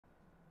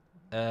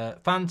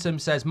Phantom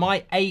says,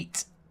 my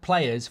 8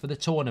 players for the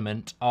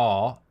tournament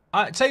are...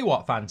 I tell you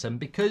what, Phantom,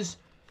 because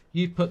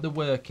you've put the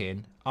work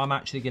in, I'm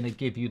actually going to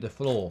give you the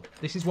floor.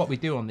 This is what we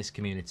do on this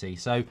community.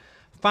 So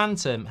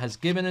Phantom has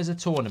given us a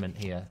tournament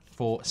here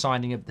for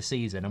signing of the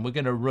season, and we're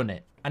going to run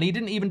it. And he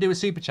didn't even do a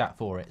super chat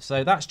for it.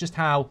 So that's just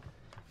how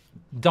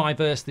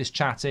diverse this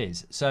chat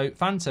is. So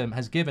Phantom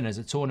has given us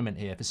a tournament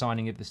here for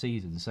signing of the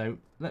season. So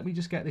let me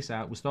just get this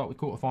out. We'll start with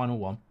quarterfinal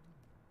 1.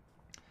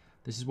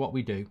 This is what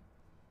we do.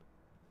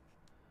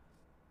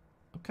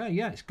 Okay,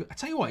 yeah, it's good. I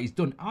tell you what, he's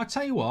done. I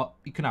tell you what,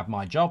 you can have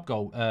my job,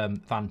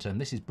 Phantom.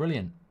 This is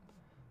brilliant.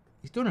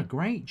 He's done a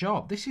great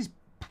job. This is,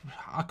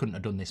 I couldn't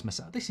have done this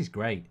myself. This is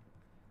great.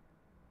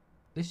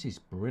 This is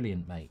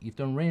brilliant, mate. You've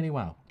done really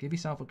well. Give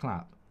yourself a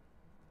clap.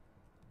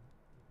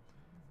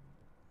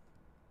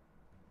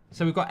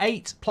 So we've got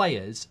 8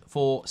 players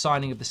for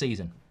signing of the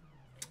season,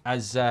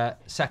 as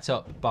set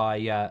up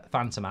by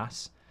Phantom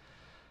Ass.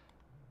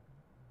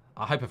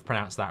 I hope I've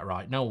pronounced that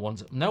right. No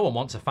one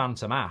wants a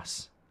Phantom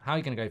Ass. How are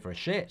you going to go for a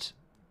shit?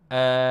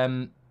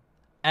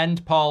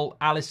 End poll,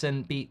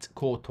 Alisson beat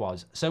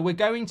Courtois. So we're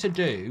going to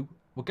do,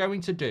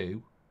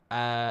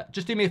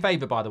 just do me a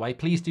favour, by the way.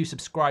 Please do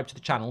subscribe to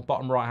the channel,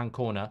 bottom right-hand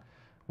corner.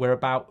 We're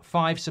about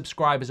 5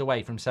 subscribers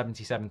away from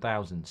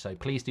 77,000. So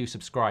please do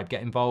subscribe,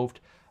 get involved.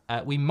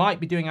 We might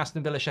be doing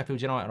Aston Villa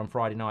Sheffield United on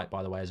Friday night,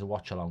 by the way, as a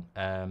watch-along.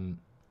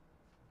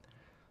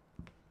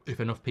 If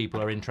enough people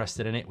are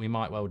interested in it, we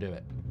might well do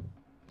it.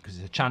 Because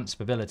it's a chance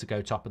for Villa to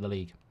go top of the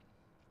league.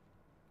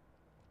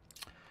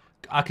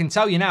 I can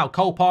tell you now,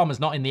 Cole Palmer's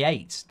not in the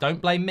 8.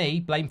 Don't blame me,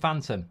 blame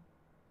Phantom.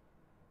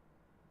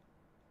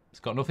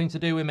 It's got nothing to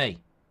do with me.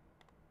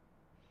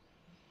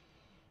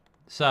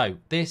 So,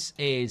 this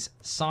is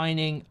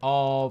signing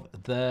of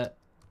the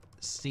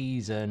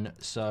season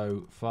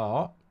so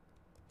far.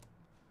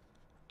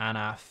 And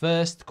our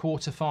first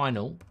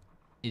quarter-final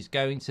is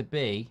going to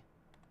be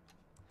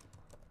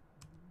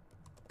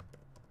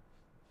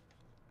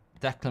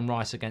Declan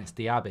Rice against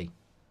Diaby.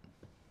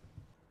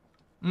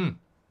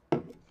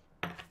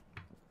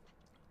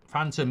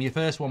 Phantom, your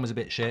first one was a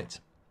bit shit.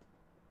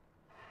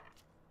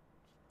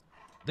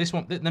 This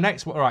one, the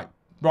next one, all right.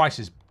 Rice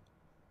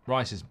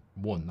has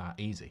won that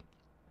easy.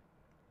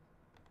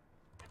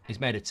 He's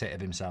made a tit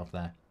of himself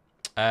there.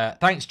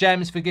 Thanks,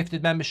 Gems, for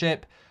gifted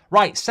membership.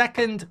 Right,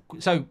 second.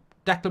 So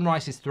Declan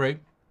Rice is through.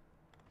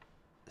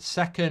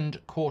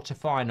 Second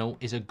quarter-final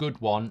is a good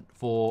one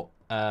for...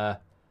 I'm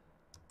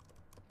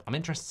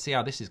interested to see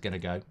how this is going to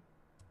go.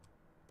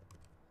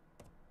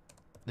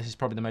 This is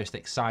probably the most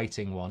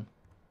exciting one.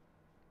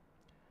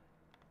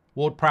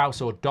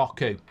 Ward-Prowse or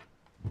Doku?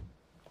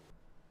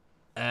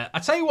 I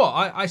tell you what,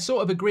 I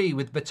sort of agree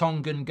with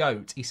Batongan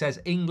Goat. He says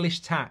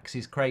English tax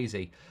is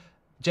crazy.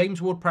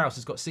 James Ward-Prowse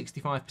has got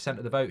 65%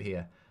 of the vote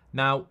here.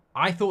 Now,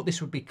 I thought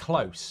this would be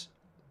close,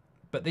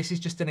 but this is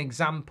just an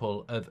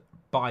example of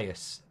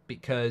bias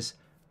because,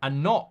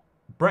 and not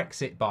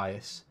Brexit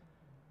bias,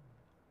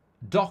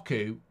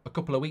 Doku, a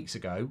couple of weeks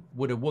ago,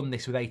 would have won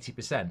this with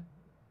 80%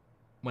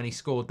 when he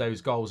scored those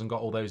goals and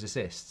got all those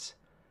assists.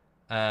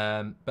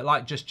 But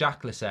like just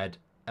Jackler said,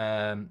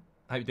 hope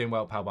you're doing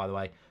well, pal, by the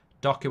way,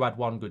 Doku had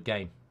one good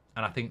game.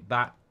 And I think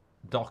that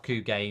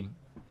Doku game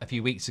a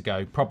few weeks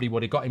ago probably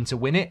would have got him to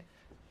win it.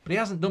 But he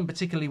hasn't done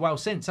particularly well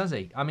since, has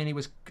he? I mean, he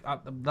was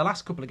the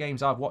last couple of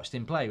games I've watched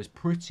him play was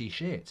pretty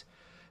shit.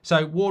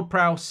 So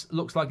Ward-Prowse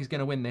looks like he's going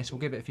to win this. We'll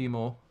give it a few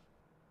more.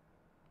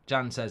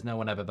 Jan says no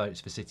one ever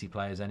votes for City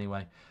players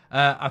anyway.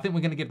 I think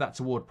we're going to give that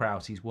to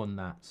Ward-Prowse. He's won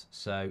that.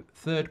 So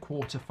third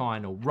quarter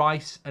final.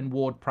 Rice and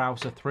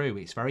Ward-Prowse are through.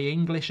 It's very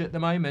English at the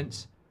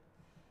moment.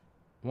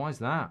 Why is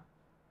that?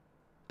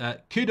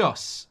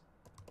 Kudos.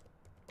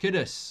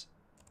 Kudos.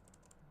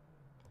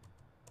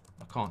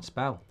 I can't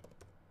spell.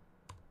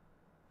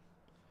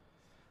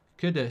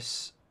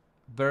 Kudus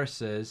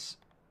versus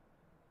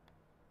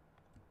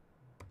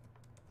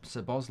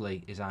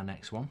Szoboszlai is our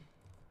next one.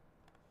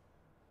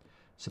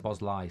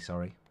 Szoboszlai,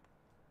 sorry.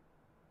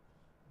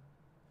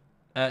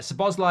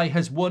 Szoboszlai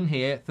has won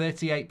here,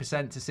 38%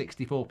 to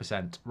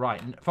 64%.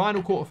 Right,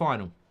 final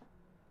quarter-final.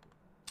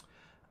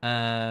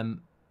 I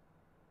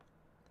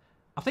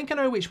think I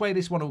know which way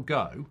this one will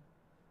go,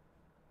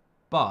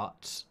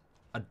 but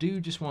I do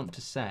just want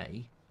to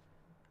say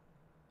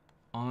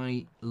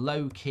I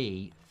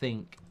low-key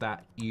think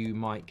that you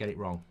might get it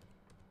wrong.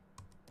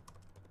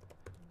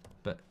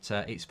 But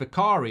it's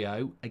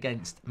Vicario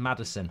against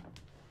Maddison.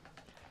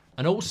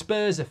 And all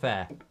Spurs are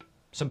fair.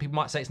 Some people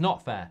might say it's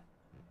not fair.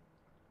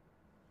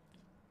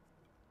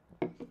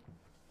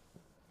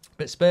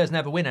 But Spurs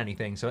never win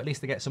anything, so at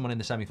least they get someone in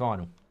the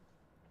semi-final.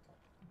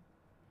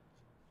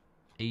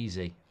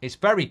 Easy. It's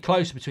very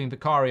close between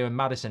Vicario and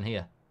Maddison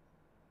here.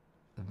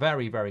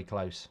 Very, very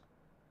close.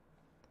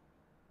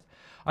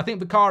 I think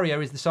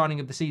Vicario is the signing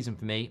of the season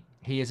for me.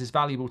 He is as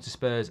valuable to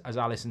Spurs as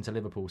Alisson to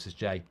Liverpool, says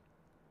Jay.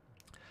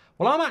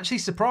 Well, I'm actually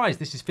surprised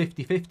this is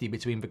 50-50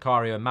 between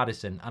Vicario and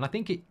Maddison. And I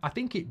think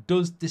it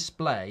does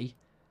display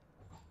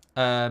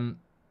the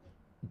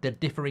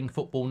differing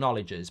football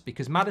knowledges.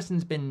 Because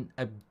Maddison's been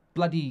a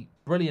bloody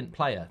brilliant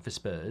player for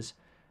Spurs.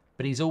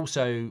 but he's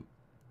also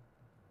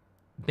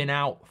been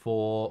out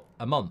for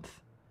a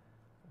month.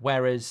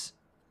 Whereas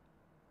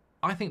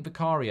I think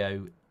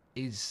Vicario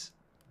is,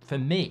 for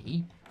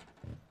me,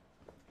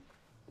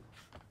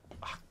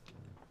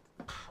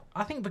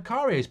 I think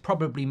Vicario is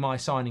probably my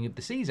signing of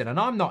the season. And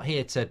I'm not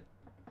here to,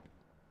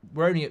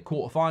 we're only at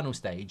quarter-final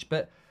stage,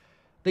 but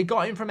they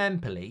got him from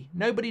Empoli.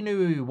 Nobody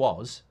knew who he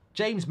was.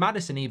 James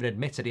Maddison even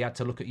admitted he had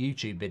to look at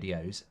YouTube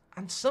videos.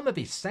 And some of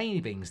his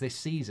savings this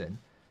season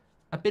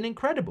have been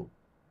incredible.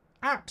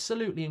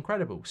 Absolutely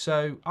incredible.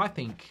 So I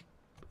think,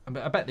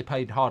 I bet they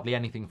paid hardly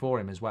anything for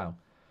him as well.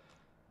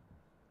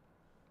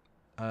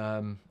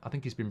 I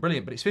think he's been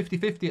brilliant, but it's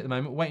 50-50 at the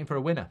moment. We're waiting for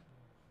a winner.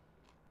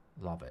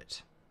 Love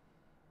it.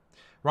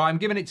 Right, I'm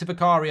giving it to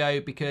Vicario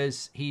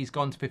because he's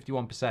gone to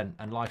 51%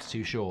 and life's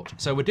too short.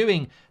 So we're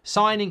doing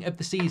signing of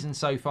the season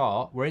so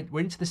far. We're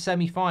into the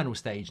semi-final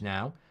stage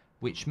now,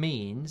 which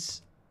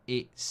means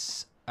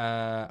it's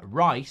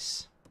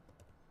Rice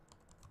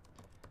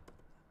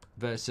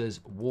versus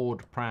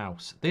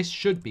Ward-Prowse. This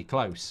should be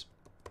close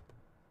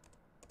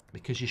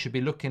because you should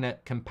be looking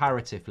at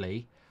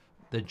comparatively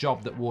the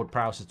job that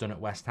Ward-Prowse has done at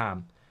West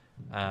Ham.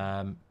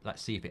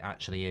 Let's see if it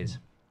actually is.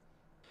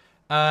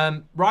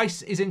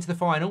 Rice is into the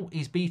final.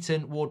 He's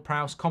beaten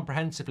Ward-Prowse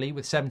comprehensively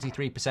with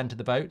 73% of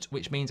the vote,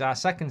 which means our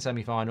second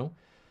semi-final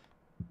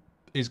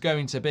is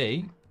going to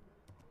be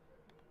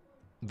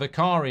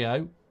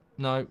Vicario.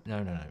 No,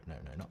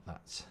 not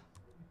that.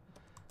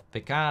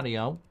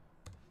 Vicario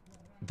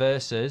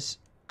versus,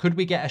 could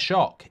we get a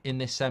shock in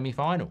this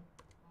semi-final?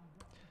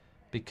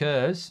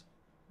 Because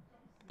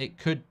it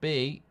could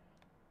be,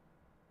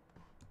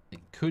 who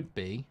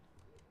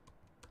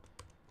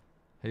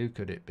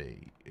could it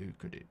be? Who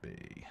could it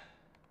be?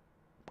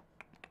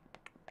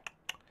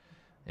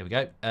 Here we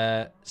go.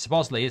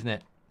 Szoboszlai, isn't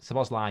it?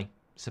 Szoboszlai,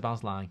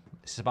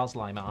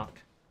 Mark.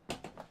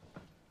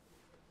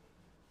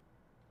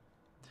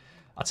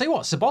 I'll tell you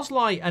what,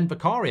 Szoboszlai and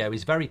Vicario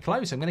is very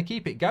close. I'm going to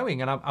keep it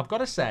going. And I've got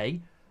to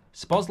say,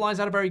 Szoboszlai's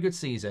had a very good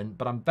season,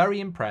 but I'm very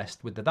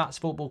impressed with the That's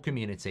Football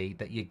community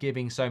that you're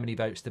giving so many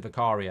votes to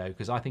Vicario,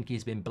 because I think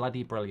he's been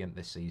bloody brilliant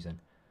this season.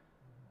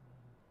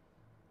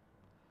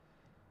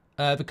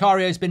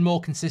 Vicario's been more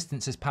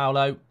consistent, says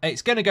Paolo.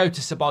 It's going to go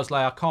to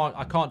Szoboszlai.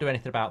 I can't do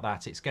anything about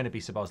that. It's going to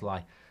be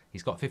Szoboszlai.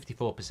 He's got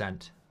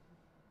 54%.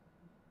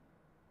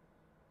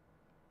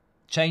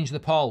 Change the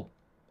poll.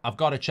 I've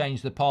got to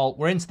change the poll.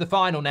 We're into the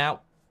final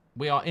now.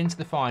 We are into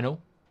the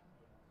final.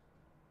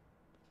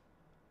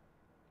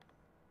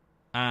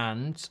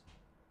 And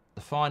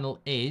the final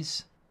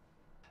is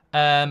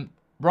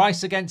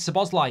Rice against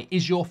Szoboszlai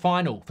is your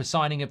final for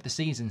signing of the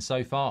season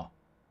so far.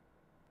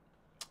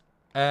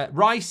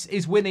 Rice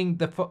is winning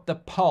the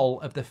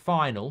poll of the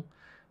final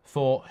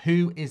for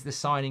who is the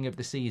signing of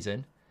the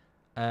season.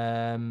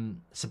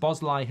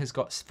 Szoboszlai has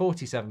got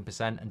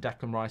 47% and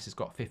Declan Rice has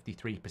got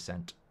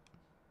 53%.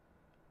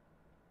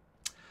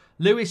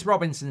 Lewis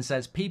Robinson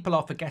says, people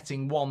are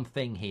forgetting one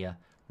thing here.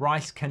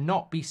 Rice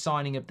cannot be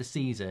signing of the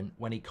season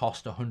when he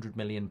cost £100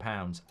 million.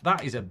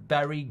 That is a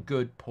very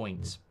good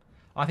point.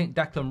 I think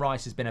Declan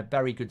Rice has been a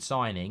very good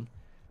signing,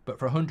 but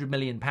for £100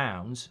 million,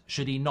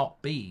 should he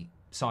not be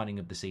signing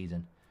of the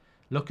season?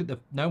 Look at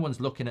no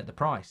one's looking at the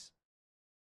price.